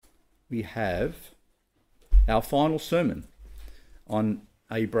we have our final sermon on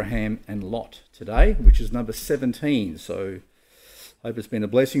Abraham and Lot today, which is number 17. So I hope it's been a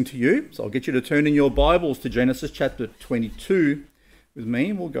blessing to you. So I'll get you to turn in your Bibles to Genesis chapter 22 with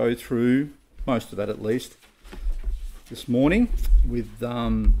me, and we'll go through most of that at least this morning with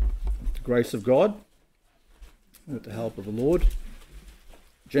the grace of God, with the help of the Lord.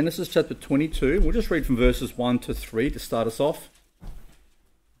 Genesis chapter 22, we'll just read from verses 1 to 3 to start us off.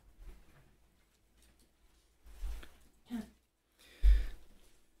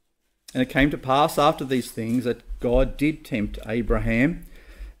 And it came to pass after these things that God did tempt Abraham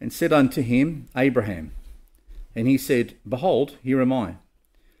and said unto him, Abraham. And he said, Behold, here am I.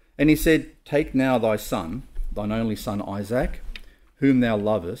 And he said, Take now thy son, thine only son Isaac, whom thou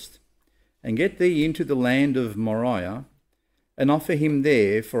lovest, and get thee into the land of Moriah, and offer him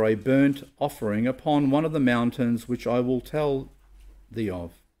there for a burnt offering upon one of the mountains which I will tell thee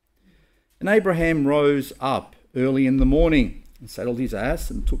of. And Abraham rose up early in the morning, and saddled his ass,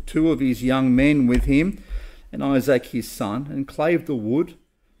 and took 2 of his young men with him, and Isaac his son, and clave the wood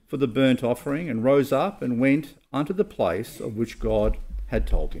for the burnt offering, and rose up and went unto the place of which God had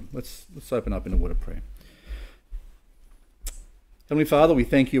told him. Let's open up in a word of prayer. Heavenly Father, we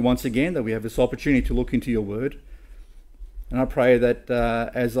thank you once again that we have this opportunity to look into your word. And I pray that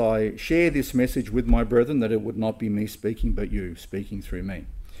as I share this message with my brethren, that it would not be me speaking, but you speaking through me.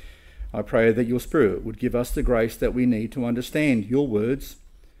 I pray that your Spirit would give us the grace that we need to understand your words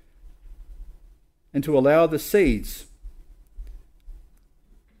and to allow the seeds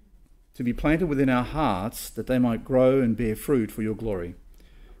to be planted within our hearts that they might grow and bear fruit for your glory.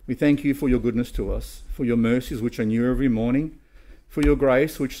 We thank you for your goodness to us, for your mercies which are new every morning, for your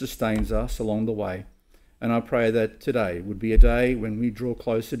grace which sustains us along the way. And I pray that today would be a day when we draw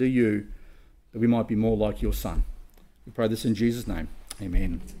closer to you, that we might be more like your Son. We pray this in Jesus' name.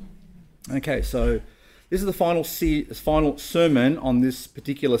 Amen. Okay, so this is the final sermon on this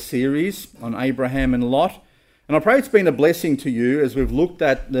particular series on Abraham and Lot. And I pray it's been a blessing to you as we've looked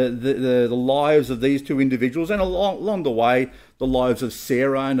at the lives of these 2 individuals, and along the way, the lives of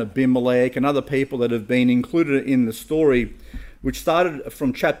Sarah and Abimelech and other people that have been included in the story, which started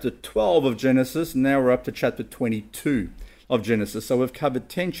from chapter 12 of Genesis, and now we're up to chapter 22 of Genesis. So we've covered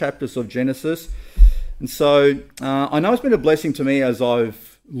 10 chapters of Genesis. And so I know it's been a blessing to me as I've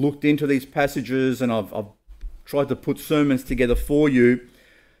looked into these passages, and I've tried to put sermons together for you.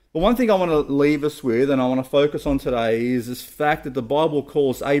 But one thing I want to leave us with, and I want to focus on today, is this fact that the Bible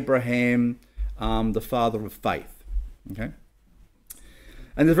calls Abraham the father of faith. Okay?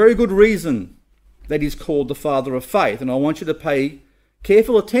 And there's a very good reason that he's called the father of faith. And I want you to pay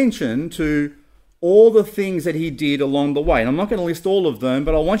careful attention to all the things that he did along the way. And I'm not going to list all of them,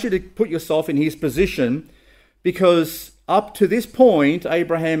 but I want you to put yourself in his position, because up to this point,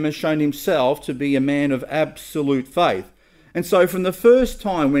 Abraham has shown himself to be a man of absolute faith. And so from the first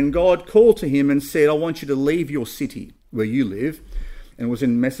time when God called to him and said, I want you to leave your city where you live, and it was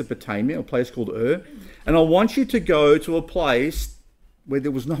in Mesopotamia, a place called Ur, and I want you to go to a place where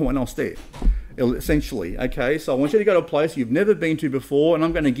there was no one else there, essentially. Okay, so I want you to go to a place you've never been to before, and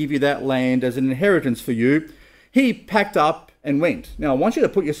I'm going to give you that land as an inheritance for you. He packed up and went. Now, I want you to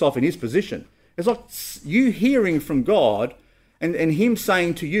put yourself in his position. It's like you hearing from God and him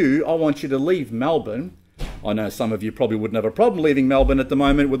saying to you, I want you to leave Melbourne. I know some of you probably wouldn't have a problem leaving Melbourne at the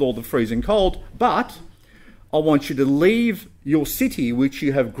moment with all the freezing cold, but I want you to leave your city which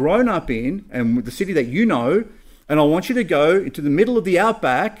you have grown up in, and the city that you know, and I want you to go into the middle of the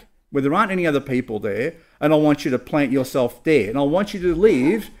outback where there aren't any other people there, and I want you to plant yourself there, and I want you to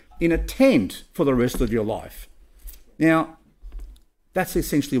live in a tent for the rest of your life. Now, that's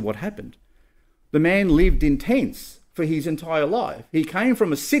essentially what happened. The man lived in tents for his entire life. He came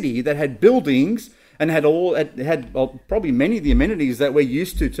from a city that had buildings and had probably many of the amenities that we're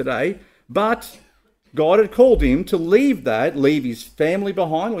used to today, but God had called him to leave his family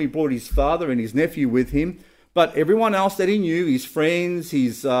behind. Well, he brought his father and his nephew with him, but everyone else that he knew, his friends,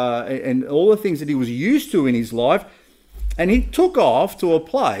 and all the things that he was used to in his life, and he took off to a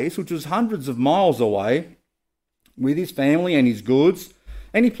place which was hundreds of miles away with his family and his goods,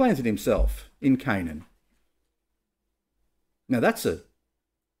 and he planted himself in Canaan. Now that's a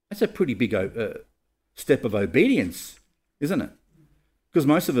pretty big step of obedience, isn't it? Because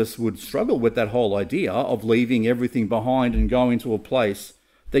most of us would struggle with that whole idea of leaving everything behind and going to a place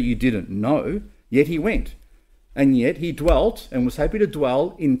that you didn't know. Yet he went, and yet he dwelt and was happy to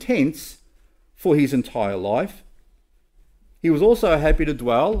dwell in tents for his entire life. He was also happy to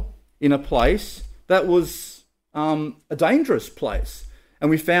dwell in a place that was a dangerous place. And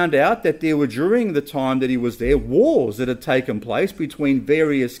we found out that there were, during the time that he was there, wars that had taken place between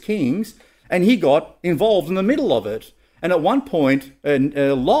various kings, and he got involved in the middle of it. And at one point,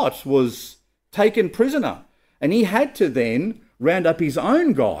 Lot was taken prisoner, and he had to then round up his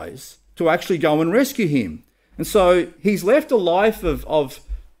own guys to actually go and rescue him. And so he's left a life of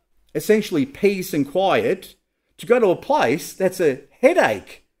essentially peace and quiet to go to a place that's a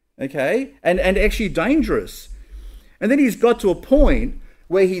headache, okay, and actually dangerous. And then he's got to a point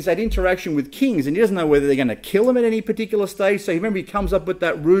where he's had interaction with kings and he doesn't know whether they're going to kill him at any particular stage. So remember, he comes up with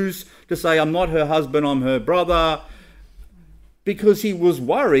that ruse to say, I'm not her husband, I'm her brother, because he was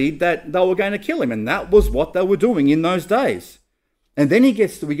worried that they were going to kill him. And that was what they were doing in those days. And then we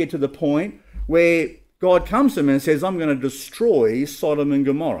get to the point where God comes to him and says, I'm going to destroy Sodom and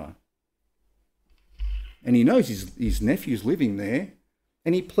Gomorrah. And he knows his nephew's living there.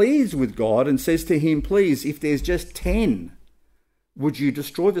 And he pleads with God and says to him, please, if there's just 10, would you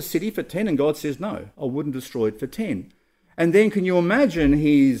destroy the city for 10? And God says, no, I wouldn't destroy it for 10. And then can you imagine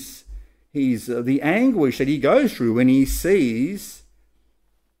the anguish that he goes through when he sees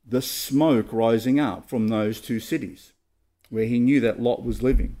the smoke rising up from those two cities where he knew that Lot was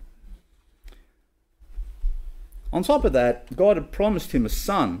living. On top of that, God had promised him a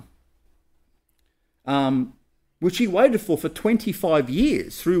son, which he waited for 25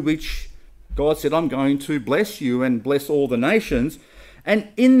 years, through which God said, I'm going to bless you and bless all the nations. And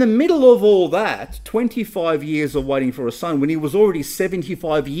in the middle of all that, 25 years of waiting for a son, when he was already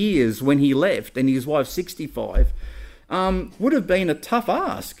 75 years when he left and his wife 65, would have been a tough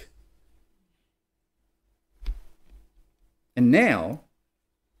ask. And now,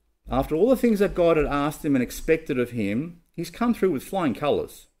 after all the things that God had asked him and expected of him, he's come through with flying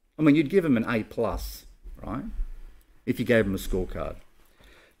colours. I mean, you'd give him an A+, right? If you gave him a scorecard.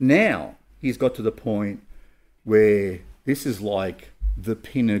 Now, he's got to the point where this is like the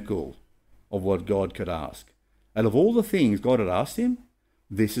pinnacle of what God could ask. Out of all the things God had asked him,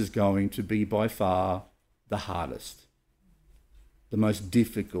 this is going to be by far the hardest, the most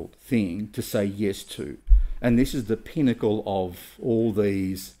difficult thing to say yes to. And this is the pinnacle of all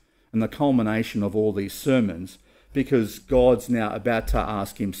these and the culmination of all these sermons, because God's now about to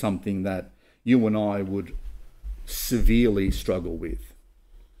ask him something that you and I would severely struggle with.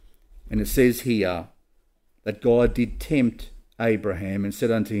 And it says here that God did tempt Abraham and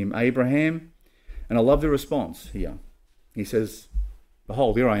said unto him, Abraham, and I love the response here. He says,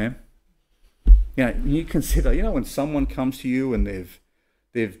 behold, here I am. You know, you consider, when someone comes to you and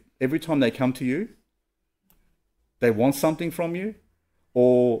they've every time they come to you, they want something from you,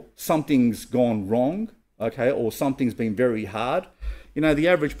 or something's gone wrong, okay, or something's been very hard. The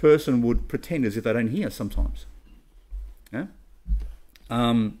average person would pretend as if they don't hear sometimes. Yeah?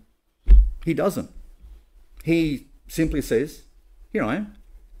 He doesn't. He simply says, here I am.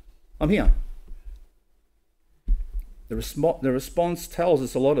 I'm here. The response tells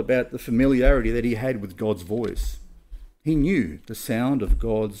us a lot about the familiarity that he had with God's voice. He knew the sound of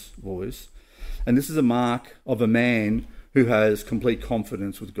God's voice. And this is a mark of a man who has complete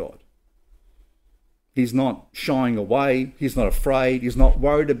confidence with God. He's not shying away. He's not afraid. He's not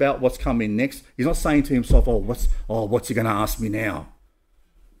worried about what's coming next. He's not saying to himself, what's he going to ask me now?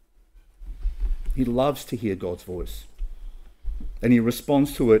 He loves to hear God's voice. And he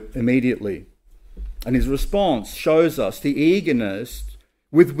responds to it immediately. And his response shows us the eagerness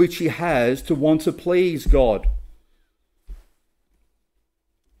with which he has to want to please God.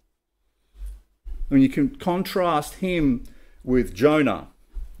 And you can contrast him with Jonah.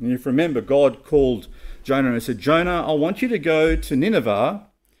 And if you remember, God called Jonah and said, Jonah, I want you to go to Nineveh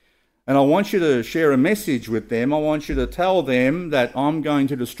and I want you to share a message with them. I want you to tell them that I'm going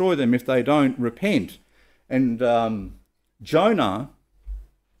to destroy them if they don't repent. And Jonah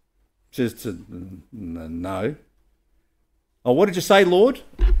says to, no. Oh, what did you say, Lord?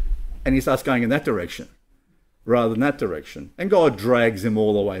 And he starts going in that direction rather than that direction. And God drags him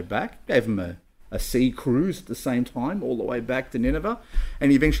all the way back, gave him a sea cruise at the same time, all the way back to Nineveh,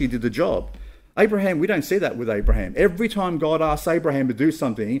 and he eventually did the job. Abraham, we don't see that with Abraham. Every time God asks Abraham to do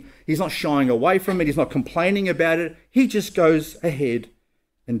something, he's not shying away from it, he's not complaining about it, he just goes ahead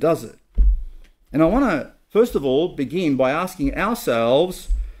and does it. And I want to, first of all, begin by asking ourselves,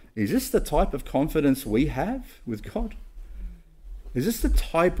 is this the type of confidence we have with God? Is this the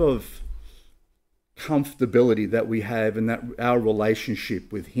type of comfortability that we have in that our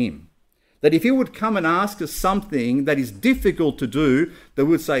relationship with him? That if he would come and ask us something that is difficult to do, that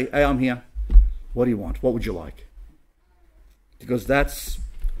we would say, hey, I'm here. What do you want? What would you like? Because that's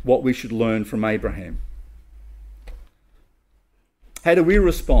what we should learn from Abraham. How do we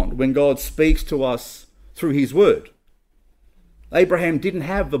respond when God speaks to us through his word? Abraham didn't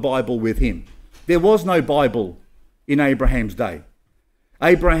have the Bible with him. There was no Bible in Abraham's day.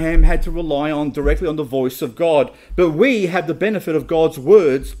 Abraham had to rely directly on the voice of God. But we have the benefit of God's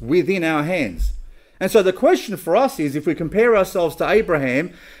words within our hands. And so the question for us is, if we compare ourselves to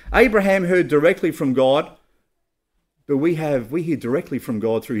Abraham, Abraham heard directly from God, but we hear directly from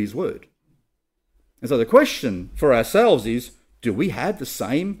God through his word. And so the question for ourselves is, do we have the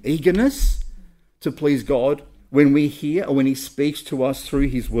same eagerness to please God when we hear or when he speaks to us through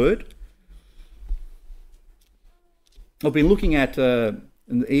his word? I've been looking at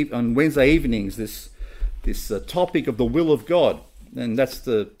on Wednesday evenings this topic of the will of God, and that's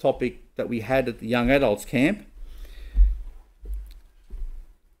the topic that we had at the young adults camp.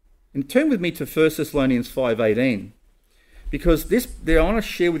 And turn with me to 1 Thessalonians 5:18, because I want to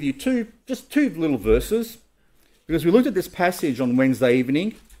share with you two little verses, because we looked at this passage on Wednesday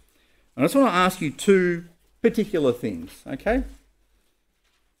evening, and I just want to ask you two particular things, okay?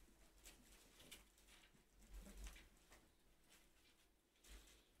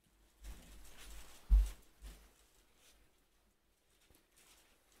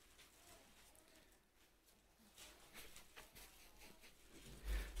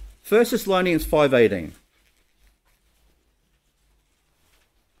 First Thessalonians 5:18.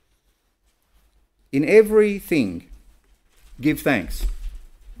 In everything give thanks,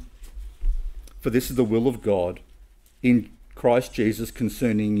 for this is the will of God in Christ Jesus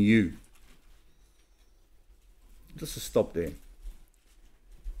concerning you. Just to stop there.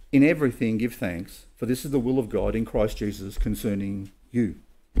 In everything give thanks, for this is the will of God in Christ Jesus concerning you.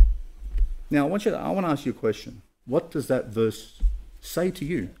 Now I want to ask you a question. What does that verse say to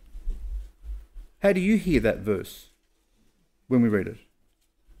you? How do you hear that verse when we read it?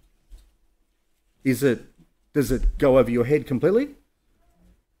 Does it go over your head completely?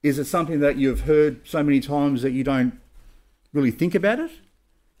 Is it something that you've heard so many times that you don't really think about it?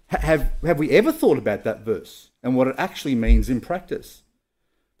 Have we ever thought about that verse and what it actually means in practice?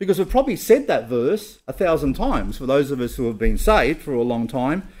 Because we've probably said that verse 1,000 times for those of us who have been saved for a long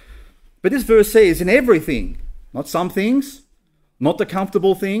time. But this verse says, in everything, not some things, not the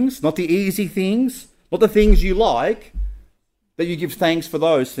comfortable things, not the easy things, not the things you like, that you give thanks for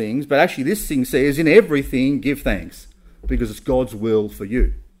those things. But actually this thing says, in everything give thanks, because it's God's will for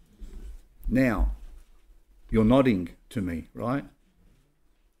you. Now, you're nodding to me, right?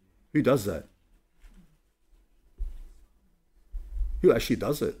 Who does that? Who actually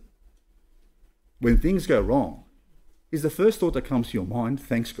does it? When things go wrong, is the first thought that comes to your mind,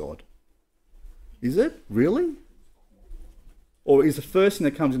 thanks God? Is it? Really? Or is the first thing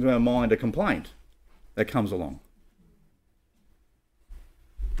that comes into our mind a complaint that comes along?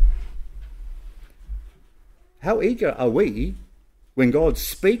 How eager are we when God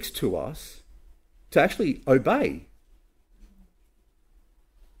speaks to us to actually obey?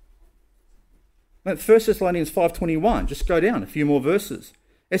 At 1 Thessalonians 5:21, just go down a few more verses.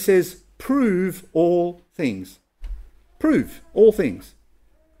 It says, prove all things. Prove all things.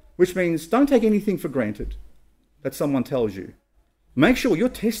 Which means don't take anything for granted that someone tells you. Make sure you're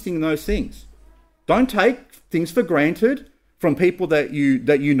testing those things. Don't take things for granted from people that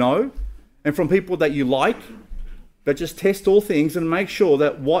you know and from people that you like, but just test all things and make sure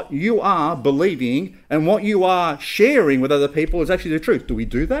that what you are believing and what you are sharing with other people is actually the truth. Do we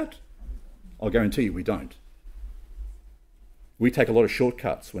do that? I'll guarantee you we don't. We take a lot of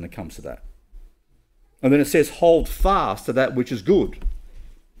shortcuts when it comes to that. And then it says, hold fast to that which is good.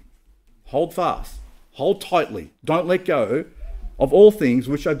 Hold fast. Hold tightly. Don't let go of all things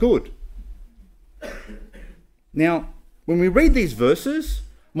which are good. Now, when we read these verses,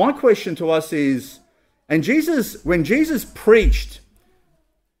 my question to us is, when Jesus preached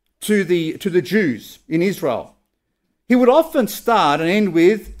to the Jews in Israel, he would often start and end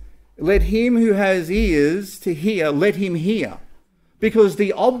with, let him who has ears to hear, let him hear. Because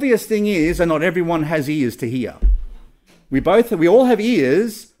the obvious thing is, and not everyone has ears to hear. We all have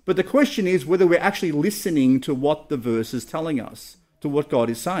ears, but the question is whether we're actually listening to what the verse is telling us, to what God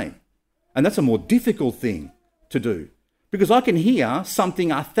is saying. And that's a more difficult thing to do. Because I can hear something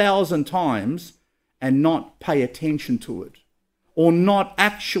 1,000 times and not pay attention to it. Or not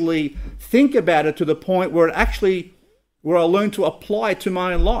actually think about it to the point where I learn to apply it to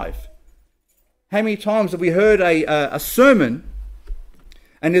my own life. How many times have we heard a sermon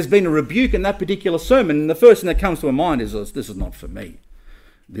and there's been a rebuke in that particular sermon, and the first thing that comes to my mind is, this is not for me.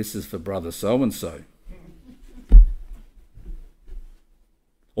 This is for brother so-and-so.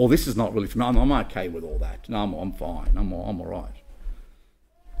 Or this is not really for me. I'm okay with all that. No, I'm fine. I'm all right.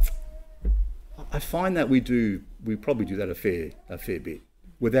 I find that we probably do that a fair bit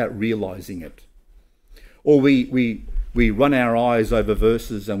without realising it. Or we we run our eyes over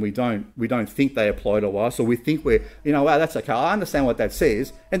verses and we don't think they apply to us, or we think we're, wow, that's okay, I understand what that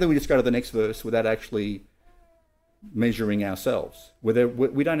says, and then we just go to the next verse without actually measuring ourselves. We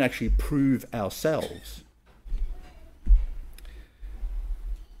don't actually prove ourselves.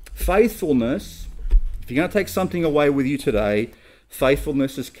 Faithfulness, if you're going to take something away with you today,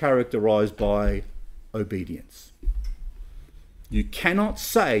 faithfulness is characterized by obedience. You cannot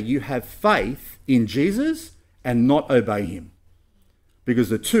say you have faith in Jesus and not obey him, because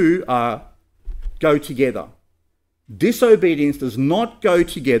the two go together. Disobedience does not go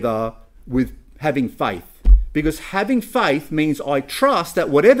together with having faith, because having faith means I trust that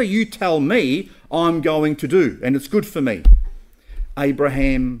whatever you tell me, I'm going to do, and it's good for me.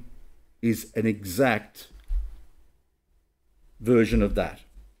 Abraham is an exact version of that.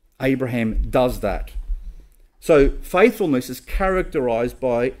 Abraham does that. So faithfulness is characterized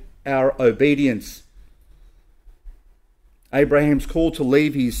by our obedience. Abraham's called to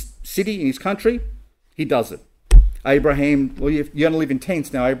leave his city and his country. He does it. Abraham, well, you're going to live in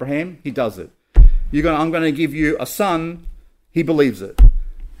tents now, Abraham. He does it. I'm going to give you a son. He believes it.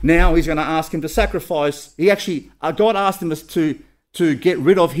 Now he's going to ask him to sacrifice. God asked him to get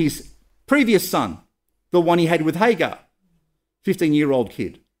rid of his previous son, the one he had with Hagar, 15-year-old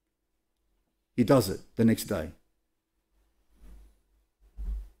kid. He does it the next day.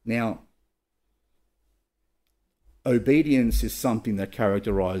 Now, obedience is something that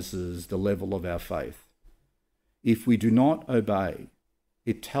characterizes the level of our faith. If we do not obey,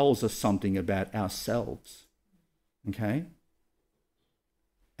 it tells us something about ourselves. Okay?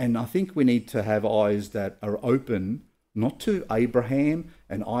 And I think we need to have eyes that are open, not to Abraham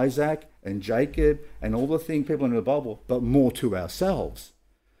and Isaac and Jacob and all the things people in the Bible, but more to ourselves.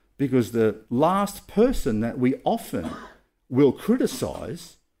 Because the last person that we often will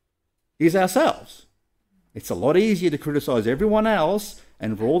criticize is ourselves. It's a lot easier to criticize everyone else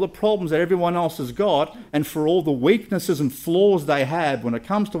and for all the problems that everyone else has got and for all the weaknesses and flaws they have when it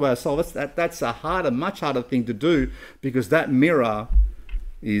comes to ourselves. That's a much harder thing to do, because that mirror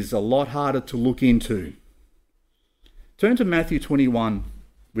is a lot harder to look into. Turn to Matthew 21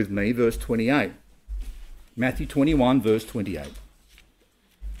 with me, verse 28. Matthew 21, verse 28.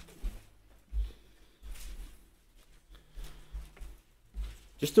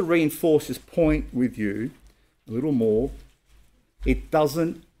 Just to reinforce this point with you a little more, it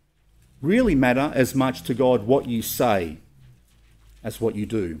doesn't really matter as much to God what you say as what you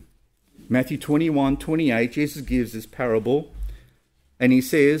do. Matthew 21, 28, Jesus gives this parable, and he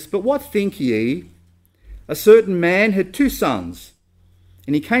says, "But what think ye? A certain man had 2 sons,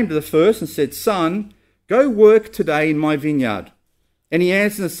 and he came to the first and said, Son, go work today in my vineyard. And he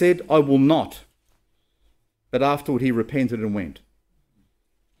answered and said, I will not. But afterward he repented and went.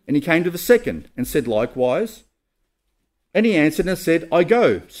 And he came to the second and said likewise. And he answered and said, I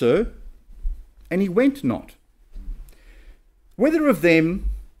go, sir. And he went not. Whether of them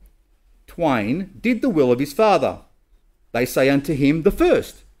twain did the will of his father? They say unto him, the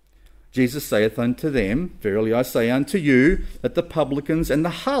first. Jesus saith unto them, Verily I say unto you, that the publicans and the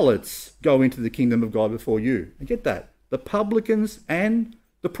harlots go into the kingdom of God before you. And get that. The publicans and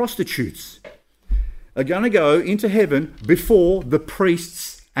the prostitutes are going to go into heaven before the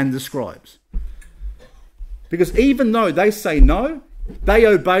priests and the scribes. Because even though they say no, they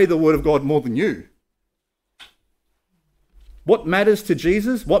obey the word of God more than you. What matters to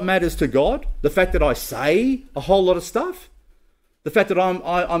Jesus? What matters to God? The fact that I say a whole lot of stuff? The fact that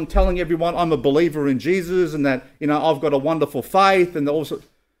I'm telling everyone I'm a believer in Jesus and that, I've got a wonderful faith and also,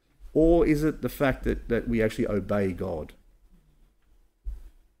 or is it the fact that we actually obey God?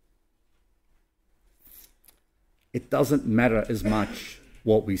 It doesn't matter as much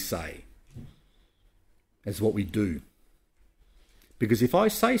what we say as what we do. Because if I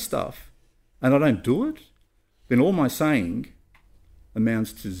say stuff and I don't do it, then all my saying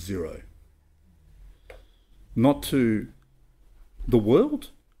amounts to zero. Not to the world,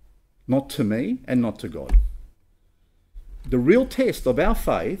 not to me, and not to God. The real test of our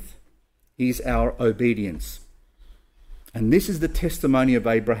faith is our obedience. And this is the testimony of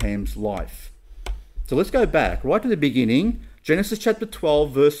Abraham's life. So let's go back right to the beginning, Genesis chapter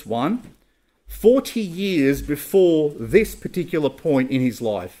 12, verse 1, 40 years before this particular point in his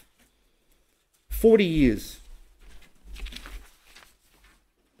life. 40 years.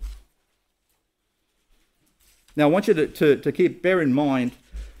 Now, I want you to bear in mind,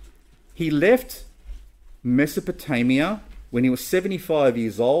 he left Mesopotamia when he was 75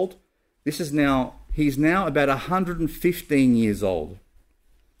 years old. He's now about 115 years old.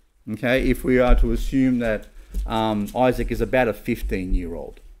 Okay, if we are to assume that Isaac is about a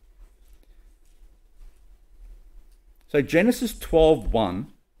 15-year-old. So Genesis 12:1,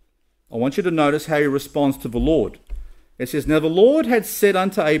 I want you to notice how he responds to the Lord. It says, "Now the Lord had said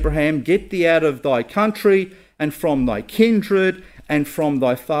unto Abraham, Get thee out of thy country, and from thy kindred, and from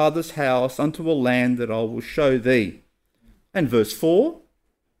thy father's house, unto a land that I will show thee." And verse 4,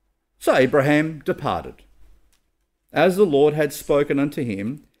 "So Abraham departed, as the Lord had spoken unto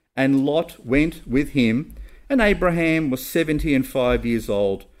him, and Lot went with him, and Abraham was 75 years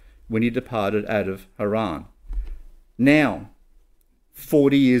old when he departed out of Haran." Now,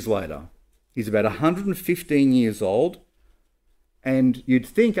 40 years later, he's about 115 years old, and you'd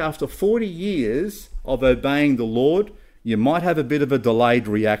think after 40 years of obeying the Lord, you might have a bit of a delayed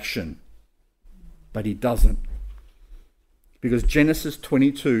reaction, but he doesn't. Because Genesis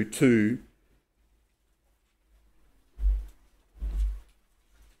 22:2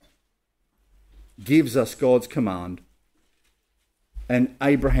 gives us God's command. And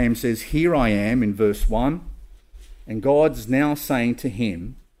Abraham says, "Here I am," in verse 1. And God's now saying to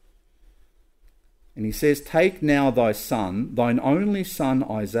him, and he says, "Take now thy son, thine only son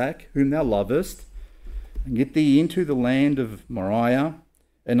Isaac, whom thou lovest, and get thee into the land of Moriah,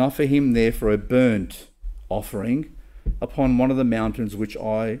 and offer him there for a burnt offering upon one of the mountains which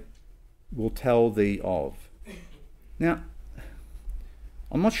I will tell thee of." Now,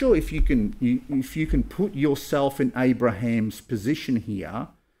 I'm not sure if you can put yourself in Abraham's position here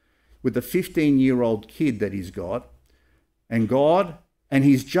with the 15-year-old kid that he's got, and God, and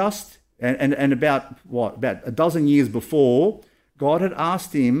he's just, and about a dozen years before, God had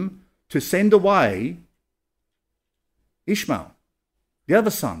asked him to send away Ishmael, the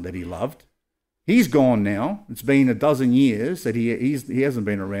other son that he loved. He's gone now. It's been a dozen years that he hasn't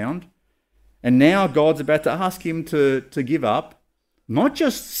been around. And now God's about to ask him to give up, not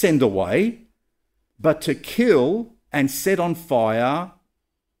just send away, but to kill and set on fire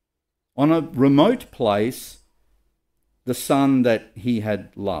on a remote place the son that he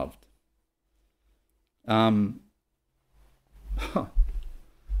had loved. I'll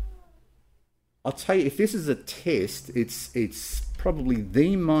tell you, if this is a test, it's probably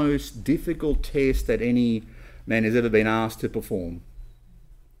the most difficult test that any man has ever been asked to perform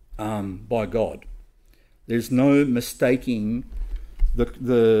by God. There's no mistaking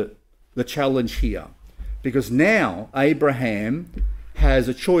the challenge here, because now Abraham has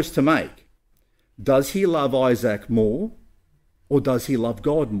a choice to make. Does he love Isaac more, or does he love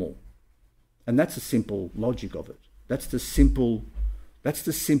God more? And that's the simple logic of it. That's the simple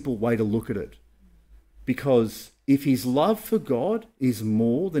way to look at it. Because if his love for God is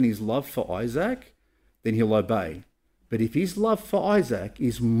more than his love for Isaac, then he'll obey. But if his love for Isaac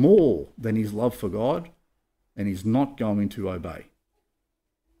is more than his love for God, then he's not going to obey.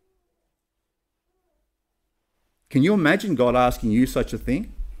 Can you imagine God asking you such a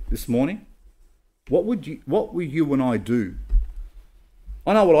thing this morning? What will you and I do?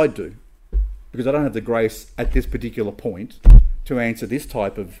 I know what I'd do, because I don't have the grace at this particular point to answer this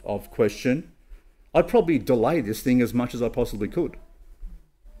type of question. I'd probably delay this thing as much as I possibly could.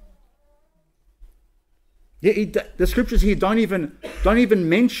 Yeah, the scriptures here don't even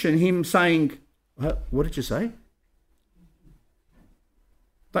mention him saying, "What did you say?"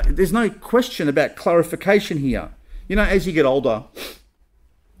 But there's no question about clarification here. You know, as you get older,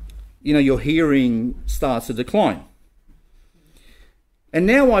 your hearing starts to decline. And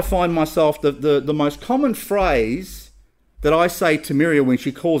now I find myself the most common phrase that I say to Miriam when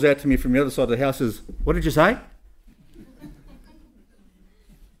she calls out to me from the other side of the house is, "What did you say?"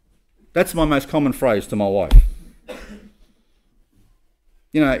 That's my most common phrase to my wife.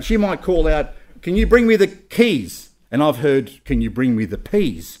 She might call out, "Can you bring me the keys?" And I've heard, "Can you bring me the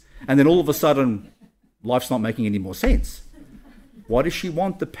peas?" And then all of a sudden, life's not making any more sense. Why does she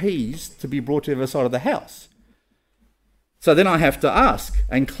want the peas to be brought to the other side of the house? So then I have to ask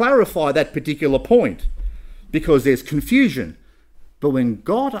and clarify that particular point, because there's confusion. But when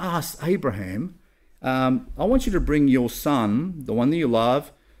God asked Abraham, "I want you to bring your son, the one that you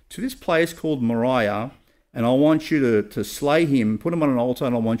love, to this place called Moriah, and I want you to slay him, put him on an altar,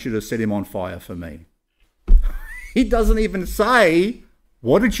 and I want you to set him on fire for me." He doesn't even say,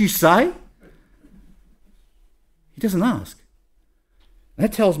 "What did you say?" He doesn't ask.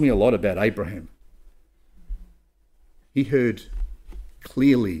 That tells me a lot about Abraham. He heard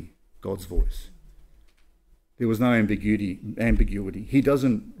clearly God's voice. There was no ambiguity. He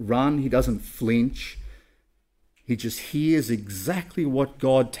doesn't run. He doesn't flinch. He just hears exactly what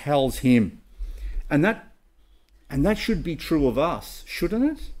God tells him. And that should be true of us, shouldn't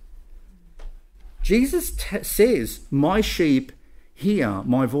it? Jesus says, "My sheep hear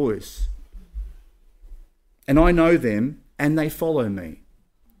my voice, and I know them, and they follow me."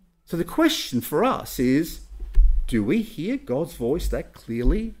 So the question for us is, do we hear God's voice that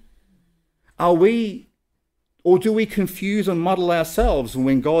clearly? Or do we confuse and muddle ourselves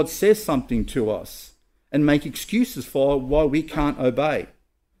when God says something to us and make excuses for why we can't obey?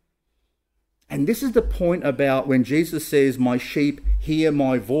 And this is the point about when Jesus says, my sheep hear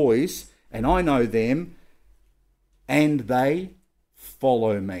my voice, and I know them, and they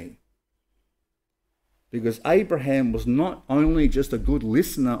follow me. Because Abraham was not only just a good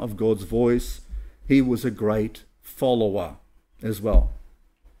listener of God's voice, he was a great follower as well.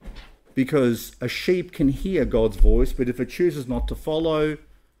 Because a sheep can hear God's voice, but if it chooses not to follow,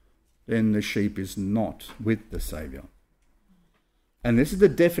 then the sheep is not with the Saviour. And this is the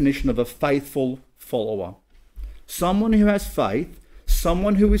definition of a faithful follower. Someone who has faith,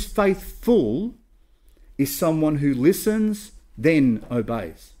 someone who is faithful, is someone who listens, then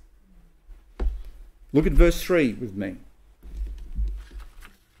obeys. Look at verse 3 with me.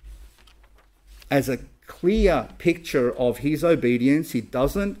 As a clear picture of his obedience, he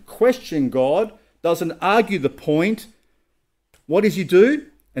doesn't question God, doesn't argue the point. What does he do?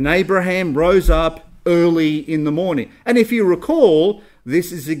 And Abraham rose up early in the morning. And if you recall,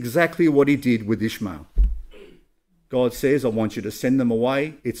 this is exactly what he did with Ishmael. God says, I want you to send them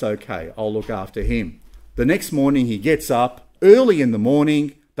away. It's okay. I'll look after him. The next morning he gets up early in the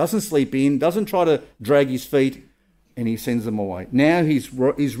morning, doesn't sleep in, doesn't try to drag his feet, and he sends them away. Now he's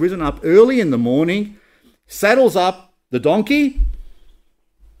risen up early in the morning, saddles up the donkey,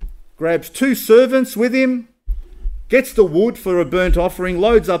 grabs 2 servants with him, gets the wood for a burnt offering,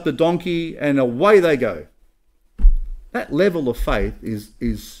 loads up the donkey, and away they go. That level of faith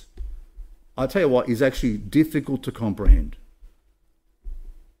is I tell you what, is actually difficult to comprehend.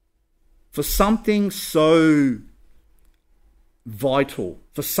 For something so vital,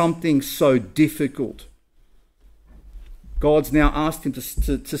 for something so difficult, God's now asked him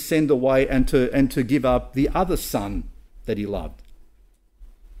to send away and to give up the other son that he loved.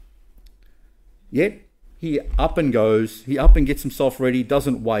 Yet he up and goes, he up and gets himself ready,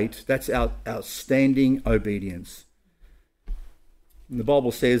 doesn't wait. That's outstanding obedience. And the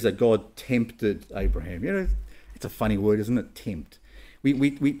Bible says that God tempted Abraham. You know, it's a funny word, isn't it? Tempt.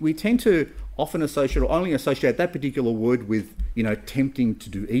 We tend to often associate, or only associate that particular word with, tempting to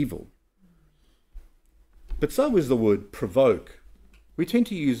do evil. But so is the word provoke. We tend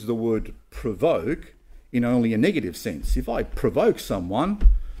to use the word provoke in only a negative sense. If I provoke someone,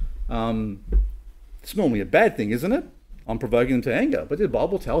 it's normally a bad thing, isn't it? I'm provoking them to anger. But the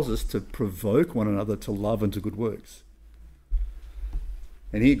Bible tells us to provoke one another to love and to good works.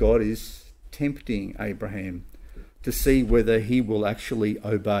 And here God is tempting Abraham to see whether he will actually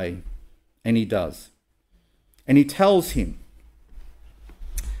obey. And he does. And he tells him,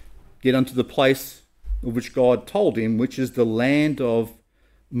 get unto the place of which God told him, which is the land of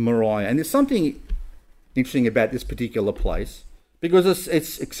Moriah. And there's something interesting about this particular place, because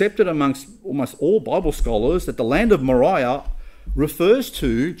it's accepted amongst almost all Bible scholars that the land of Moriah refers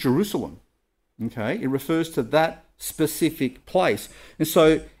to Jerusalem. Okay, it refers to that specific place. And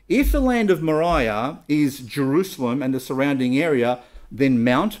so if the land of Moriah is Jerusalem and the surrounding area, then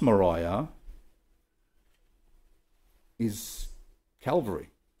Mount Moriah is Calvary.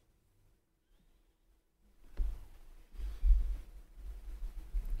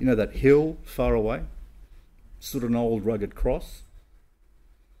 You know that hill far away? Stood an old rugged cross.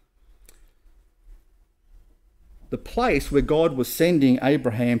 The place where God was sending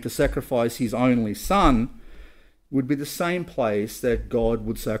Abraham to sacrifice his only son would be the same place that God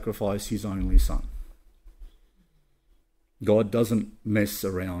would sacrifice his only son. God doesn't mess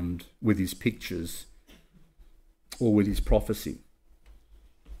around with his pictures or with his prophecy.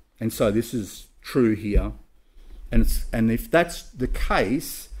 And so this is true here. And if that's the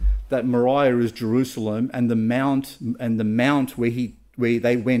case, that Moriah is Jerusalem, and the mount where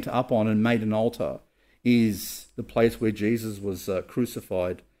they went up on and made an altar is the place where Jesus was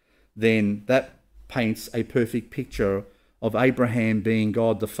crucified, then that paints a perfect picture of Abraham being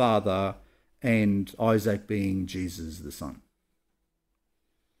God the Father and Isaac being Jesus the Son.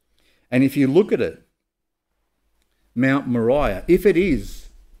 And if you look at it, Mount Moriah, if it is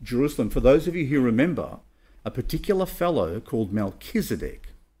Jerusalem, for those of you who remember, a particular fellow called Melchizedek,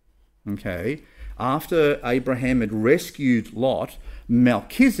 okay, after Abraham had rescued Lot,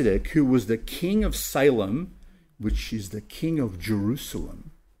 Melchizedek, who was the king of Salem, which is the king of Jerusalem,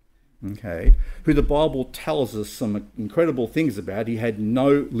 okay, who the Bible tells us some incredible things about. He had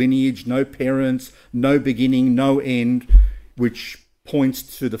no lineage, no parents, no beginning, no end, which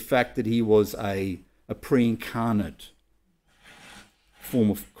points to the fact that he was a pre-incarnate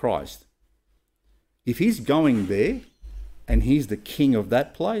form of Christ. If he's going there and he's the king of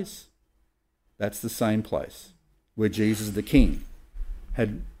that place, that's the same place. where Jesus the King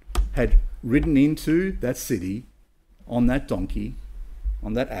had ridden into that city on that donkey,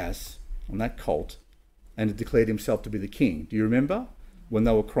 on that ass, on that colt, and had declared himself to be the king. Do you remember? When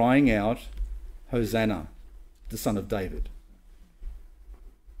they were crying out, Hosanna, the Son of David.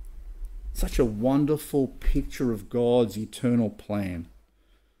 Such a wonderful picture of God's eternal plan.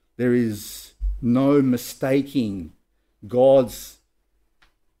 There is no mistaking God's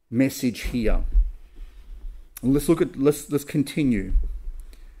message here. And let's continue.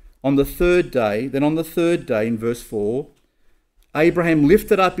 On the third day in verse 4, Abraham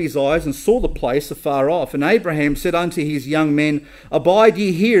lifted up his eyes and saw the place afar off. And Abraham said unto his young men, Abide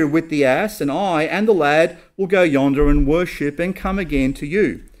ye here with the ass, and I and the lad will go yonder and worship and come again to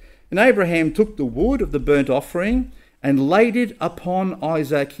you. And Abraham took the wood of the burnt offering and laid it upon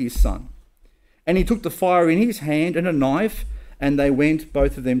Isaac his son. And he took the fire in his hand and a knife, and they went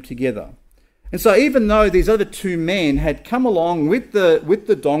both of them together. And so even though these other two men had come along with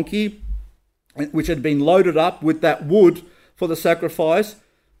the donkey, which had been loaded up with that wood for the sacrifice,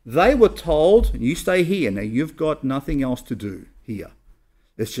 they were told, you stay here. Now you've got nothing else to do here.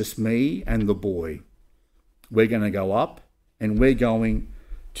 It's just me and the boy. We're going to go up and we're going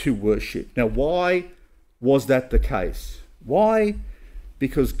to worship. Now why was that the case? Why?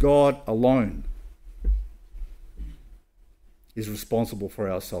 Because God alone is responsible for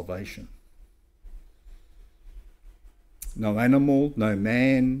our salvation. No animal, no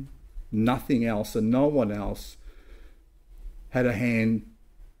man, nothing else, and no one else had a hand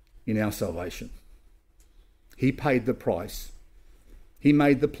in our salvation. He paid the price. He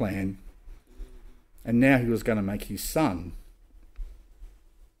made the plan. And now he was going to make his son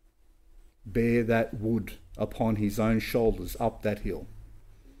bear that wood upon his own shoulders up that hill.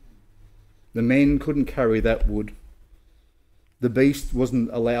 The men couldn't carry that wood. The beast wasn't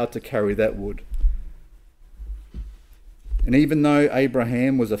allowed to carry that wood. And even though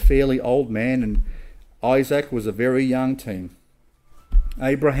Abraham was a fairly old man and Isaac was a very young teen,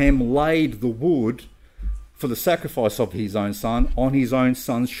 Abraham laid the wood for the sacrifice of his own son on his own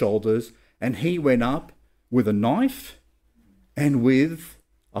son's shoulders, and he went up with a knife and with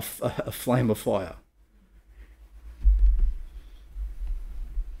a flame of fire.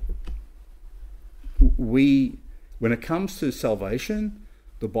 When it comes to salvation,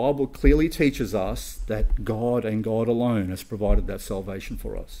 the Bible clearly teaches us that God and God alone has provided that salvation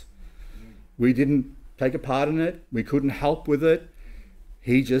for us. We didn't take a part in it. We couldn't help with it.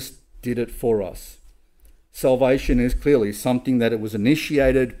 He just did it for us. Salvation is clearly something that it was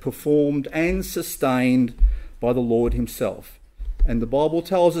initiated, performed, and sustained by the Lord himself. And the Bible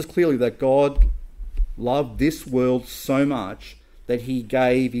tells us clearly that God loved this world so much that he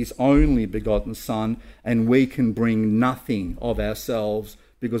gave his only begotten Son, and we can bring nothing of ourselves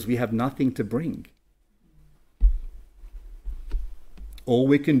because we have nothing to bring. All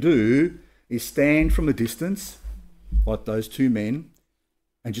we can do is stand from a distance, like those two men,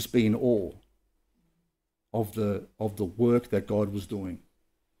 and just be in awe of the work that God was doing.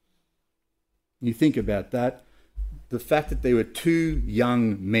 You think about that, the fact that there were two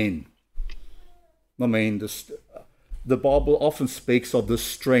young men. I mean, the Bible often speaks of the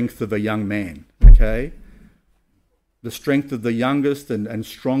strength of a young man, okay? The strength of the youngest and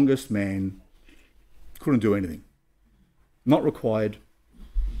strongest man couldn't do anything. Not required.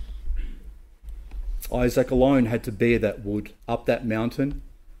 Isaac alone had to bear that wood up that mountain.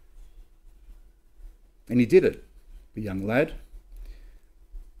 And he did it, the young lad.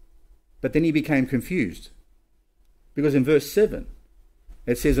 But then he became confused. Because in verse 7,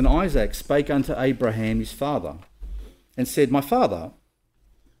 it says, And Isaac spake unto Abraham his father, and said, My father.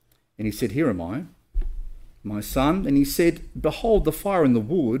 And he said, Here am I, my son. And he said, Behold the fire and the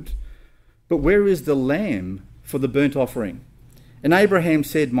wood, but where is the lamb for the burnt offering? And Abraham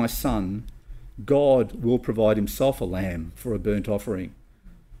said, My son, God will provide himself a lamb for a burnt offering.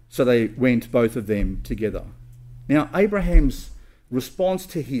 So they went both of them together. Now, Abraham's response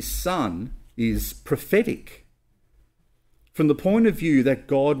to his son is prophetic, from the point of view that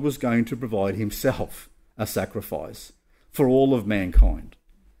God was going to provide himself a sacrifice for all of mankind.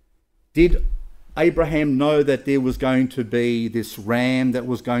 Did Abraham know that there was going to be this ram that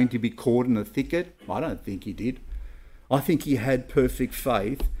was going to be caught in a thicket? I don't think he did. I think he had perfect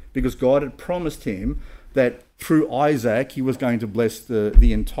faith because God had promised him that through Isaac he was going to bless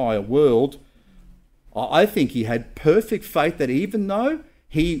the entire world. I think he had perfect faith that even though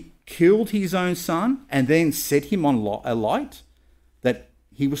he killed his own son and then set him on a light, that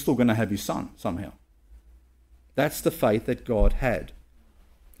he was still going to have his son somehow. That's the faith that that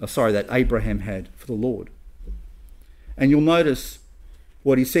Abraham had for the Lord. And you'll notice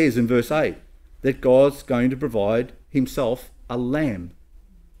what he says in verse 8. that God's going to provide himself a lamb.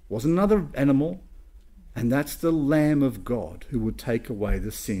 It wasn't another animal, and that's the Lamb of God who would take away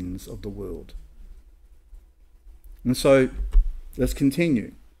the sins of the world. And so, let's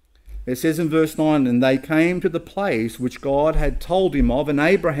continue. It says in verse 9, and they came to the place which God had told him of, and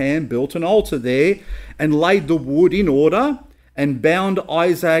Abraham built an altar there and laid the wood in order and bound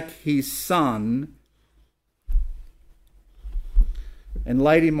Isaac his son and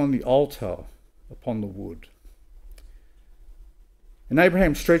laid him on the altar upon the wood. And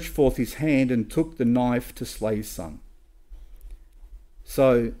Abraham stretched forth his hand and took the knife to slay his son.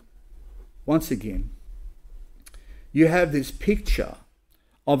 So, once again, you have this picture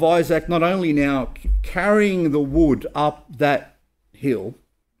of Isaac not only now carrying the wood up that hill,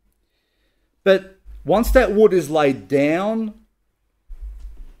 but once that wood is laid down,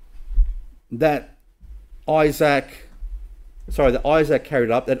 that Isaac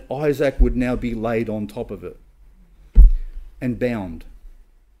carried up, that Isaac would now be laid on top of it and bound.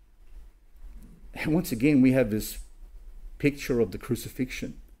 And once again, we have this picture of the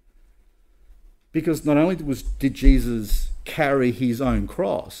crucifixion. Because not only did Jesus carry his own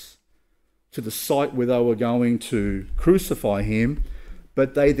cross to the site where they were going to crucify him,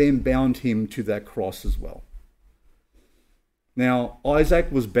 but they then bound him to that cross as well. Now,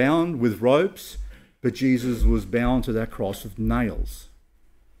 Isaac was bound with ropes, but Jesus was bound to that cross with nails.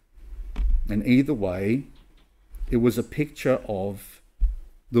 And either way, it was a picture of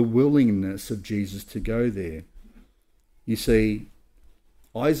the willingness of Jesus to go there. You see,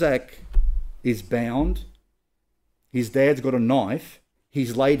 Isaac is bound. His dad's got a knife.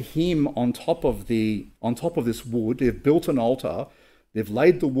 He's laid him on top of this wood. They've built an altar. They've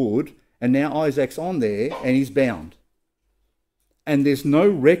laid the wood, and now Isaac's on there and he's bound. And there's no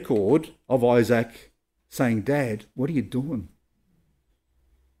record of Isaac saying, "Dad, what are you doing?"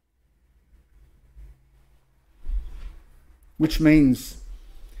 Which means,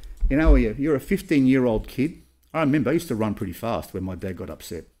 you're a 15-year-old kid. I remember I used to run pretty fast when my dad got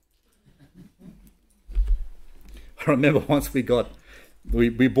upset. I remember once we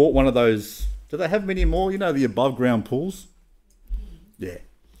bought one of those, do they have many more? The above ground pools? Yeah.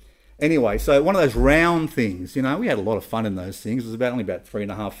 Anyway, so one of those round things, we had a lot of fun in those things. It was only about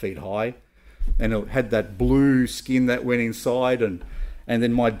 3.5 feet high. And it had that blue skin that went inside. And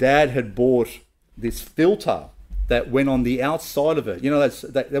then my dad had bought this filter that went on the outside of it.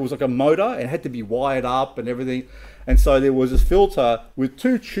 There was like a motor. It had to be wired up and everything. And so there was this filter with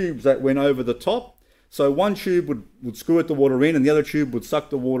 2 tubes that went over the top. So one tube would squirt the water in and the other tube would suck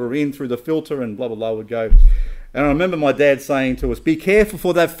the water in through the filter and blah, blah, blah would go. And I remember my dad saying to us, "Be careful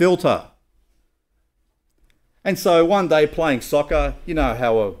for that filter." And so one day playing soccer, you know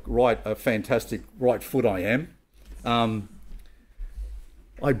how a fantastic right foot I am.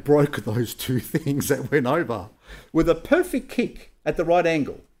 I broke those 2 things that went over with a perfect kick at the right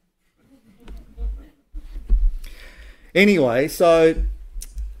angle. Anyway, so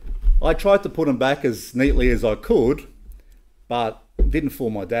I tried to put them back as neatly as I could, but didn't fool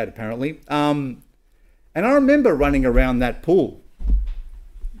my dad apparently. And I remember running around that pool.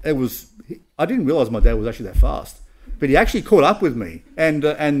 I didn't realise my dad was actually that fast, but he actually caught up with me. And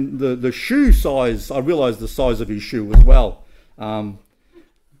the shoe size, I realised the size of his shoe as well.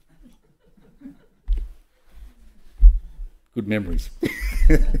 Good memories.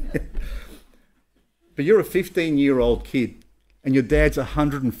 But you're a 15-year-old kid and your dad's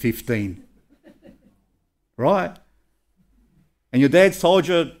 115, right? And your dad's told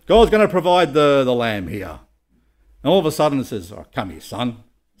you, God's going to provide the lamb here. And all of a sudden it says, "Oh, come here, son.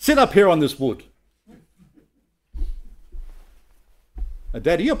 Sit up here on this wood."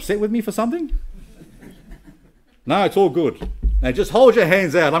 "Dad, are you upset with me for something?" "No, it's all good. Now just hold your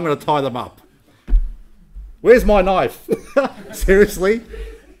hands out. I'm going to tie them up." "Where's my knife?" Seriously?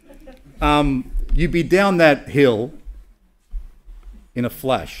 You'd be down that hill in a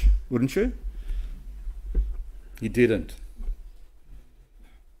flash, wouldn't you? He didn't.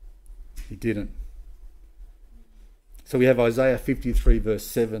 He didn't. So we have Isaiah 53 verse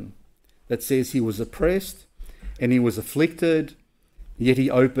 7 that says, "He was oppressed and he was afflicted, yet he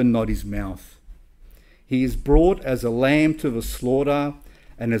opened not his mouth. He is brought as a lamb to the slaughter,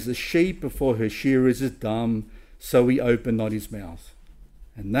 and as a sheep before her shearers is dumb, so he opened not his mouth."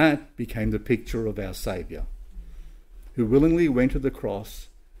 And that became the picture of our Saviour, who willingly went to the cross,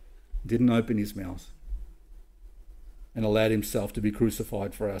 didn't open his mouth, and allowed himself to be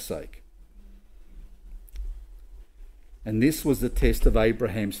crucified for our sake. And this was the test of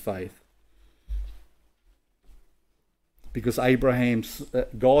Abraham's faith. Because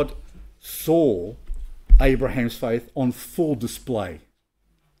God saw Abraham's faith on full display.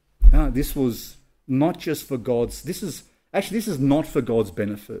 No, this was not just for God's, this is not for God's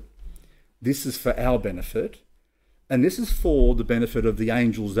benefit. This is for our benefit. And this is for the benefit of the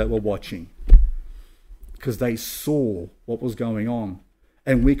angels that were watching. Because they saw what was going on.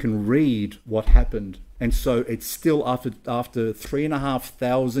 And we can read what happened. And so it's still after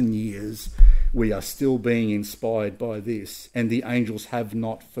 3,500 years, we are still being inspired by this. And the angels have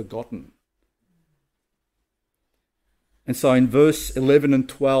not forgotten. And so in verse 11 and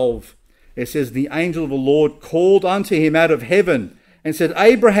 12, it says, the angel of the Lord called unto him out of heaven and said,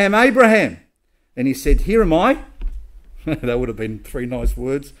 Abraham, Abraham. And he said, here am I. That would have been 3 nice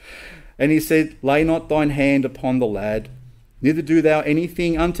words. And he said, lay not thine hand upon the lad, neither do thou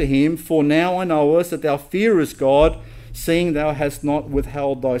anything unto him, for now I knowest that thou fearest God, seeing thou hast not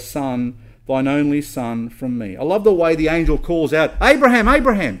withheld thy son, thine only son, from me. I love the way the angel calls out, Abraham,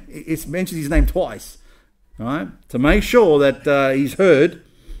 Abraham. It mentions his name twice, right? To make sure that he's heard.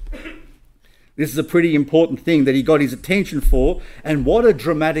 This is a pretty important thing that he got his attention for. And what a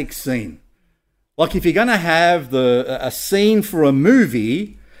dramatic scene. Like if you're going to have a scene for a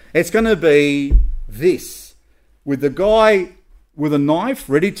movie, it's going to be this. With the guy with a knife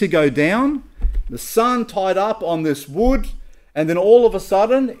ready to go down, the son tied up on this wood, and then all of a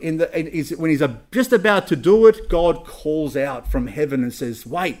sudden, when he's just about to do it, God calls out from heaven and says,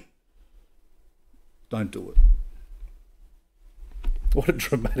 wait, don't do it. What a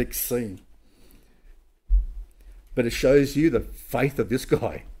dramatic scene. But it shows you the faith of this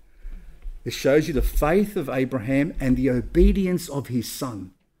guy. It shows you the faith of Abraham and the obedience of his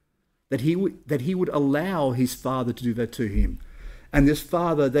son. That he would allow his father to do that to him. And this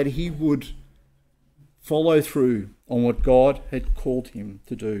father, that he would follow through on what God had called him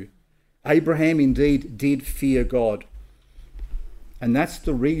to do. Abraham indeed did fear God. And that's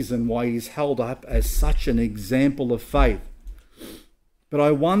the reason why he's held up as such an example of faith. But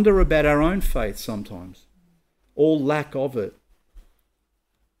I wonder about our own faith sometimes, or lack of it.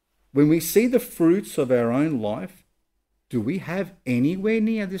 When we see the fruits of our own life, do we have anywhere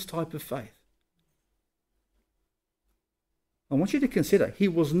near this type of faith? I want you to consider, he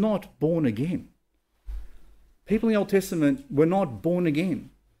was not born again. People in the Old Testament were not born again.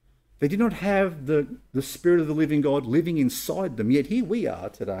 They did not have the Spirit of the living God living inside them. Yet here we are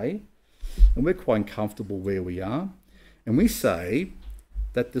today, and we're quite comfortable where we are. And we say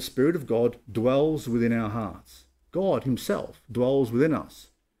that the Spirit of God dwells within our hearts. God himself dwells within us.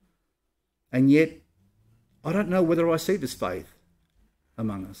 And yet, I don't know whether I see this faith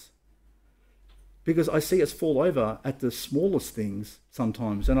among us. Because I see us fall over at the smallest things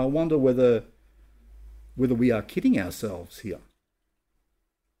sometimes. And I wonder whether we are kidding ourselves here.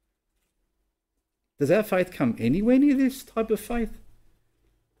 Does our faith come anywhere near this type of faith?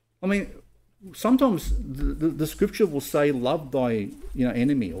 I mean, sometimes the scripture will say, love thy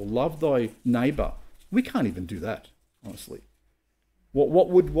enemy, or love thy neighbour. We can't even do that, honestly. What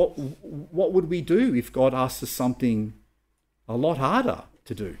would we do if God asked us something a lot harder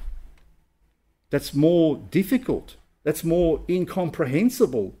to do? That's more difficult. That's more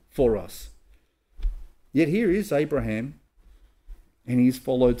incomprehensible for us. Yet here is Abraham, and he's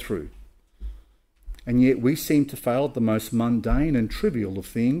followed through. And yet we seem to fail at the most mundane and trivial of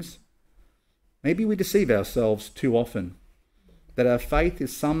things. Maybe we deceive ourselves too often, that our faith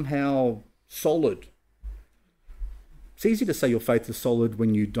is somehow solid. It's easy to say your faith is solid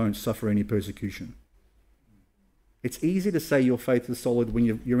when you don't suffer any persecution. It's easy to say your faith is solid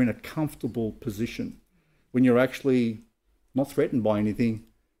when you're in a comfortable position, when you're actually not threatened by anything,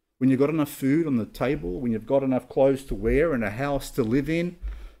 when you've got enough food on the table, when you've got enough clothes to wear and a house to live in,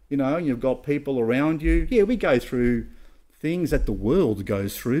 and you've got people around you. Yeah, we go through things that the world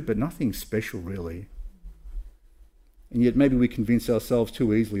goes through, but nothing special really. And yet maybe we convince ourselves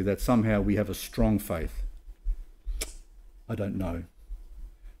too easily that somehow we have a strong faith. I don't know.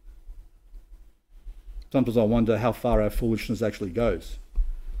 Sometimes I wonder how far our foolishness actually goes,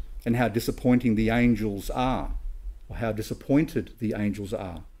 and how disappointing the angels are, or how disappointed the angels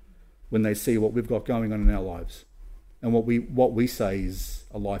are when they see what we've got going on in our lives, and what we say is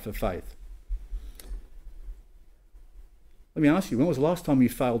a life of faith. Let me ask you, when was the last time you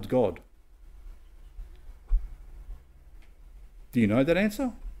failed God? Do you know that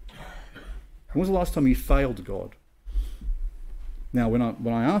answer? When was the last time you failed God? Now, when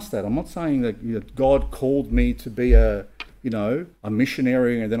I ask that, I'm not saying that God called me to be a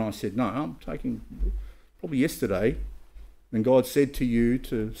missionary, and then I said, no, I'm taking, probably yesterday, when God said to you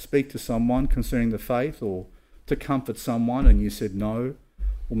to speak to someone concerning the faith, or to comfort someone, and you said no,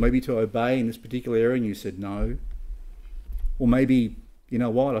 or maybe to obey in this particular area, and you said no, or maybe,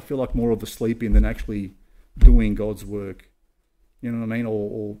 I feel like more of a sleep-in than actually doing God's work. You know what I mean?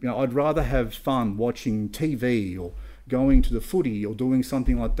 Or I'd rather have fun watching TV or going to the footy or doing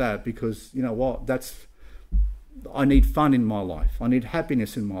something like that, because you know what? I need fun in my life. I need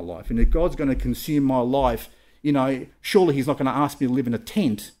happiness in my life. And if God's going to consume my life, surely he's not going to ask me to live in a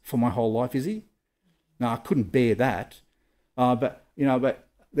tent for my whole life, is he? No, I couldn't bear that. But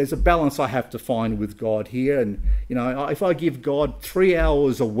there's a balance I have to find with God here. And, if I give God 3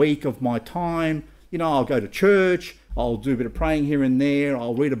 hours a week of my time, I'll go to church, I'll do a bit of praying here and there,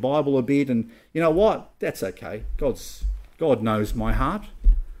 I'll read a Bible a bit, and you know what? That's okay. God knows my heart.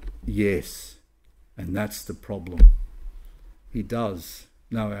 Yes. And that's the problem. He does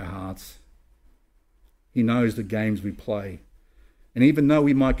know our hearts. He knows the games we play. And even though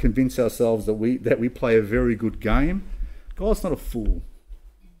we might convince ourselves that we play a very good game, God's not a fool.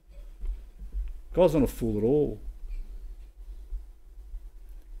 God's not a fool at all.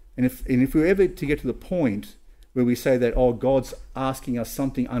 And if we're ever to get to the point where we say that, God's asking us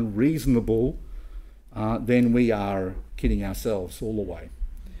something unreasonable, then we are kidding ourselves all the way.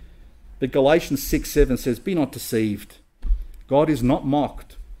 But Galatians 6:7 says, "Be not deceived. God is not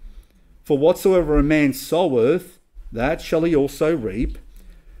mocked. For whatsoever a man soweth, that shall he also reap.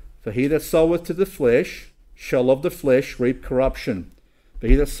 For he that soweth to the flesh shall of the flesh reap corruption. But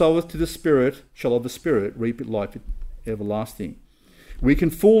he that soweth to the Spirit shall of the Spirit reap life everlasting." We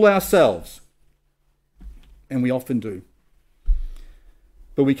can fool ourselves, and we often do.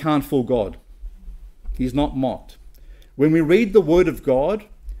 But we can't fool God. He's not mocked. When we read the Word of God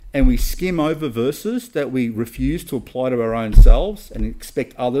and we skim over verses that we refuse to apply to our own selves and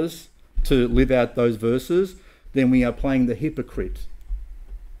expect others to live out those verses, then we are playing the hypocrite.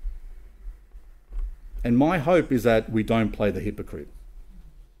 And my hope is that we don't play the hypocrite.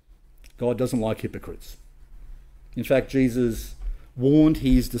 God doesn't like hypocrites. In fact, Jesus warned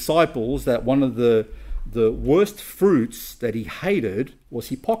his disciples that one of the worst fruits that he hated was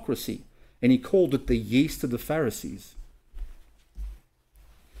hypocrisy, and he called it the yeast of the Pharisees.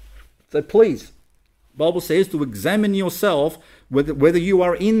 So please, the Bible says to examine yourself whether you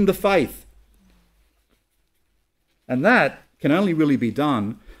are in the faith. And that can only really be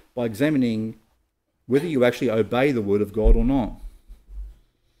done by examining whether you actually obey the Word of God or not.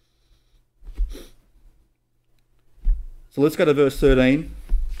 So let's go to verse 13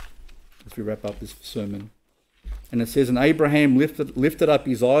 as we wrap up this sermon. And it says, "And Abraham lifted up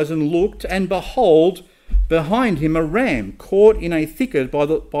his eyes and looked, and behold, behind him a ram caught in a thicket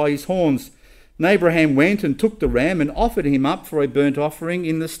by his horns. And Abraham went and took the ram and offered him up for a burnt offering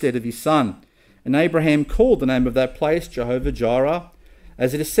in the stead of his son. And Abraham called the name of that place Jehovah-Jireh,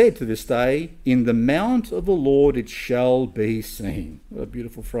 as it is said to this day, in the mount of the Lord it shall be seen." What a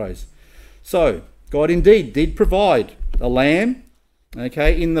beautiful phrase. So, God indeed did provide a lamb,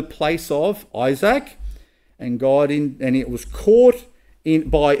 in the place of Isaac, and it was caught in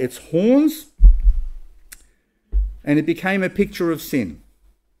by its horns, and it became a picture of sin.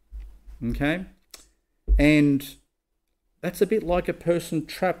 Okay? And that's a bit like a person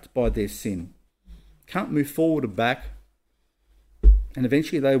trapped by their sin. Can't move forward or back. And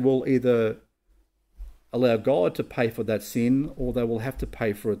eventually they will either allow God to pay for that sin, or they will have to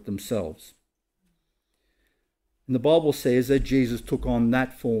pay for it themselves. And the Bible says that Jesus took on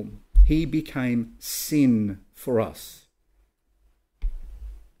that form. He became sin for us.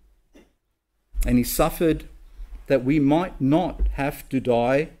 And he suffered that we might not have to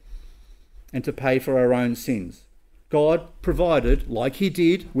die and to pay for our own sins. God provided, like he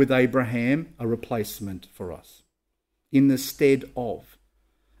did with Abraham, a replacement for us in the stead of.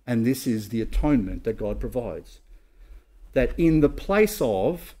 And this is the atonement that God provides. That in the place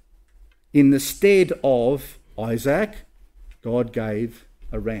of, in the stead of Isaac, God gave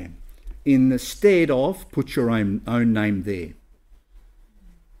a ram. In the stead of, put your own name there.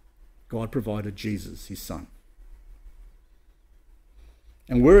 God provided Jesus, his son.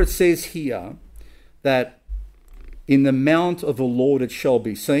 And where it says here that in the mount of the Lord it shall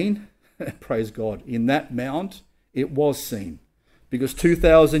be seen, praise God, in that mount it was seen. Because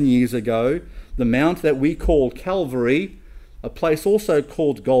 2,000 years ago, the mount that we call Calvary, a place also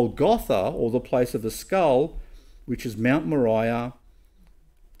called Golgotha, or the place of the skull, which is Mount Moriah,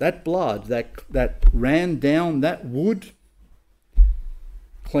 that blood that ran down that wood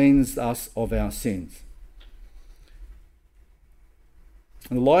cleansed us of our sins.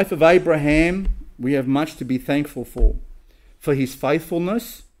 In the life of Abraham, we have much to be thankful for his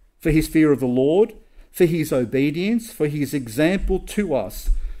faithfulness, for his fear of the Lord, for his obedience, for his example to us.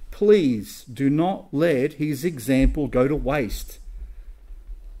 Please do not let his example go to waste.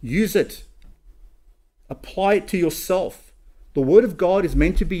 Use it. Apply it to yourself. The Word of God is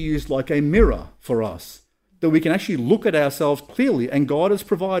meant to be used like a mirror for us. that we can actually look at ourselves clearly, and God has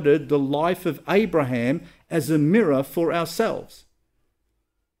provided the life of Abraham as a mirror for ourselves.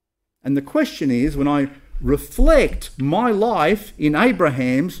 And the question is, when I reflect my life in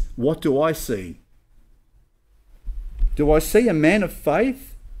Abraham's, what do I see? Do I see a man of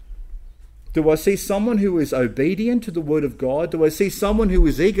faith? Do I see someone who is obedient to the word of God? Do I see someone who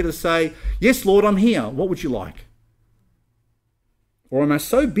is eager to say, yes, Lord, I'm here. What would you like? Or am I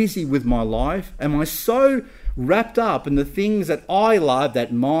so busy with my life? Am I so wrapped up in the things that I love,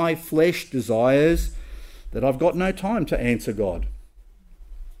 that my flesh desires, that I've got no time to answer God?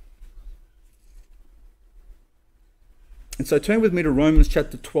 And so turn with me to Romans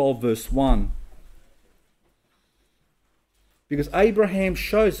chapter 12, verse 1. Because Abraham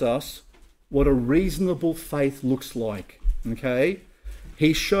shows us what a reasonable faith looks like. Okay?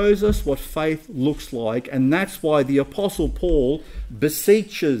 He shows us what faith looks like, and that's why the Apostle Paul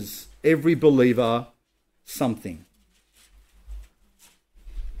beseeches every believer something.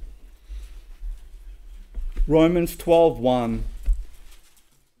 Romans 12:1.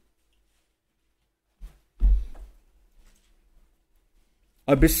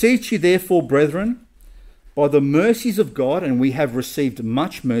 I beseech you therefore, brethren, by the mercies of God, and we have received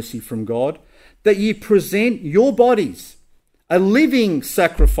much mercy from God, that ye present your bodies a living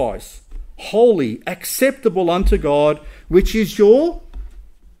sacrifice, holy, acceptable unto God, which is your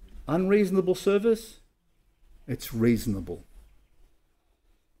unreasonable service. It's reasonable.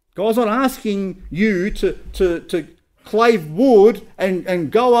 God's not asking you to clave wood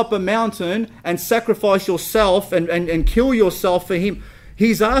and go up a mountain and sacrifice yourself and kill yourself for him.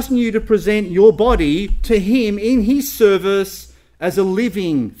 He's asking you to present your body to him in his service as a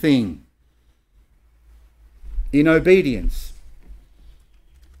living thing, in obedience.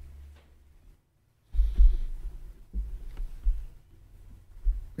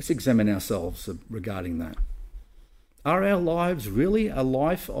 Let's examine ourselves regarding that. Are our lives really a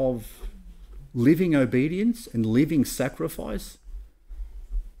life of living obedience and living sacrifice?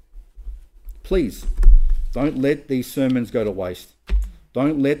 Please, don't let these sermons go to waste.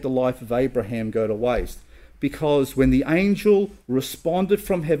 Don't let the life of Abraham go to waste. Because when the angel responded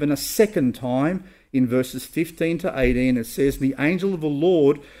from heaven a second time, in verses 15 to 18, it says, the angel of the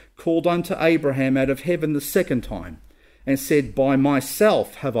Lord called unto Abraham out of heaven the second time, and said, by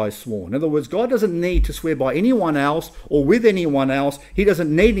myself have I sworn. In other words, God doesn't need to swear by anyone else or with anyone else. He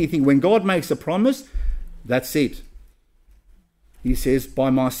doesn't need anything. When God makes a promise, that's it. He says, by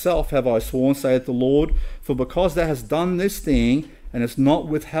myself have I sworn, saith the Lord, for because thou hast done this thing, and hast not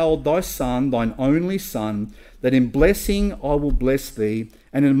withheld thy son, thine only son, that in blessing I will bless thee,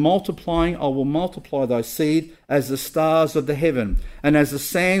 and in multiplying I will multiply thy seed as the stars of the heaven, and as the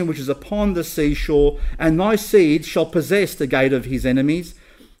sand which is upon the seashore, and thy seed shall possess the gate of his enemies,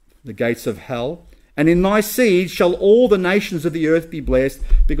 the gates of hell. And in thy seed shall all the nations of the earth be blessed,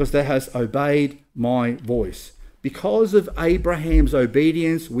 because thou hast obeyed my voice. Because of Abraham's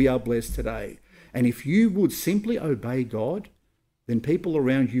obedience, we are blessed today. And if you would simply obey God, then people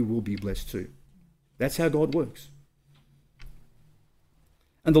around you will be blessed too. That's how God works.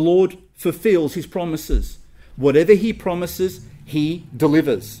 And the Lord fulfills his promises. Whatever he promises, he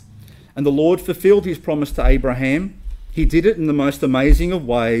delivers. And the Lord fulfilled his promise to Abraham. He did it in the most amazing of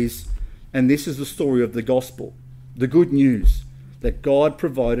ways. And this is the story of the gospel, the good news that God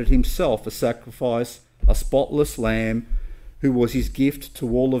provided himself a sacrifice, a spotless lamb, who was his gift to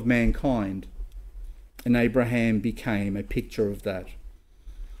all of mankind. And Abraham became a picture of that.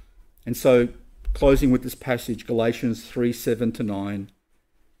 And so, closing with this passage, Galatians 3:7-9,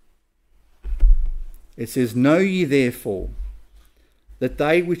 it says, know ye therefore that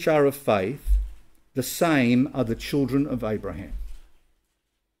they which are of faith, the same are the children of Abraham.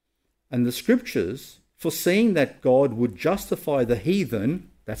 And the scriptures, foreseeing that God would justify the heathen,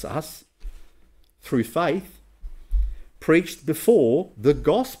 that's us, through faith, preached before the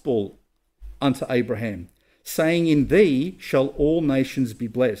gospel unto Abraham, saying, in thee shall all nations be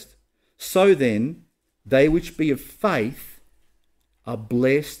blessed. So then, they which be of faith are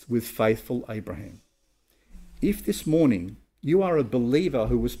blessed with faithful Abraham. If this morning you are a believer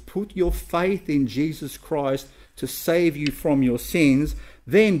who has put your faith in Jesus Christ to save you from your sins,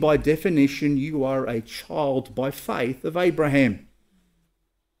 then by definition you are a child by faith of Abraham.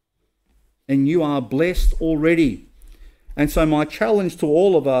 And you are blessed already. And so my challenge to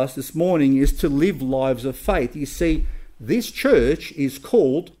all of us this morning is to live lives of faith. You see, this church is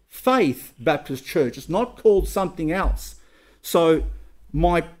called Faith Baptist Church. It's not called something else. So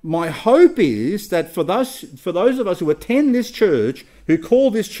my hope is that for those of us who attend this church, who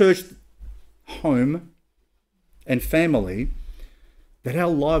call this church home and family, that our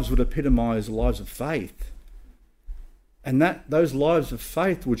lives would epitomize lives of faith, And that those lives of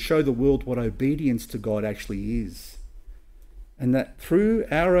faith would show the world what obedience to God actually is. And that through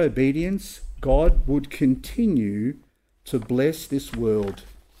our obedience, God would continue to bless this world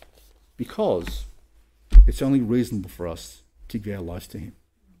because it's only reasonable for us to give our lives to him.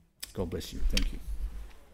 God bless you. Thank you.